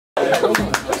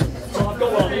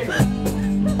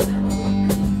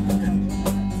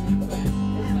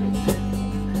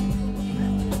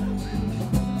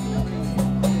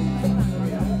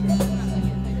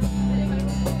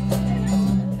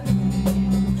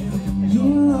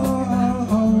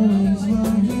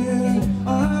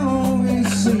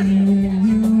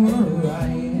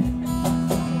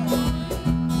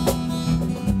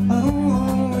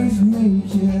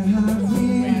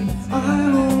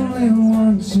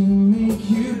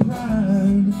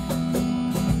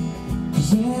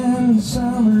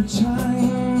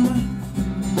Summertime,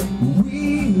 we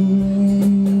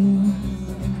lay.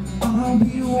 I'll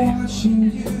be watching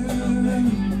you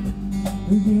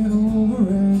get over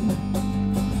it.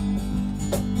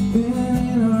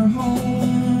 In our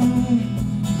home,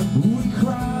 we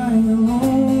cry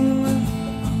alone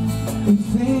and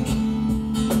think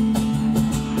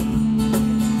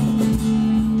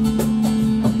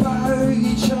about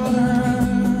each other.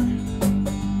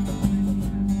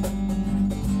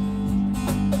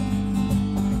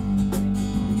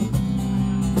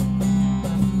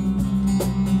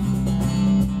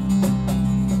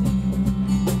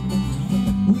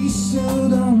 We still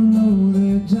don't know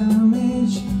the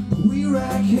damage, but we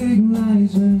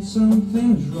recognize when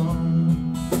something's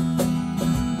wrong.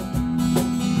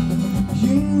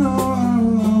 You know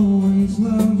I'll always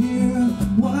love you.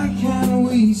 Why can't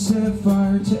we set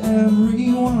fire to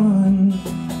everyone?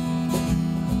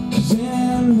 'Cause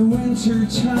in the winter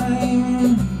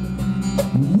time,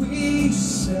 we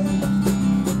said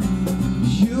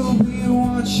you'll be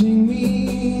watching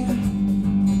me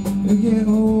get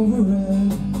over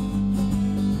it.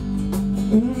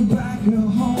 And back at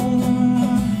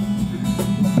home,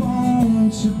 bone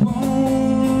to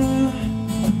bone,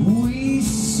 we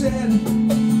said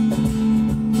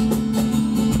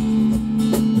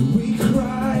we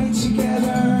cried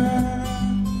together.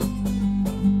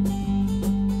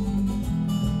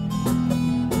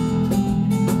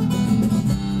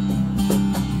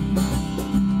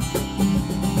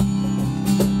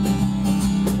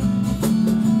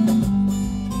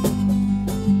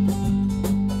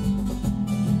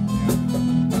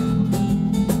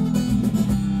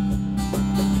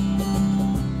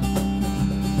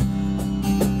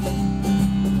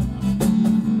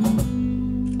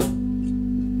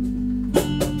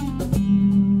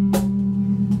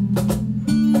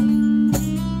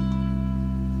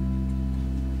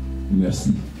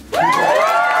 Merci.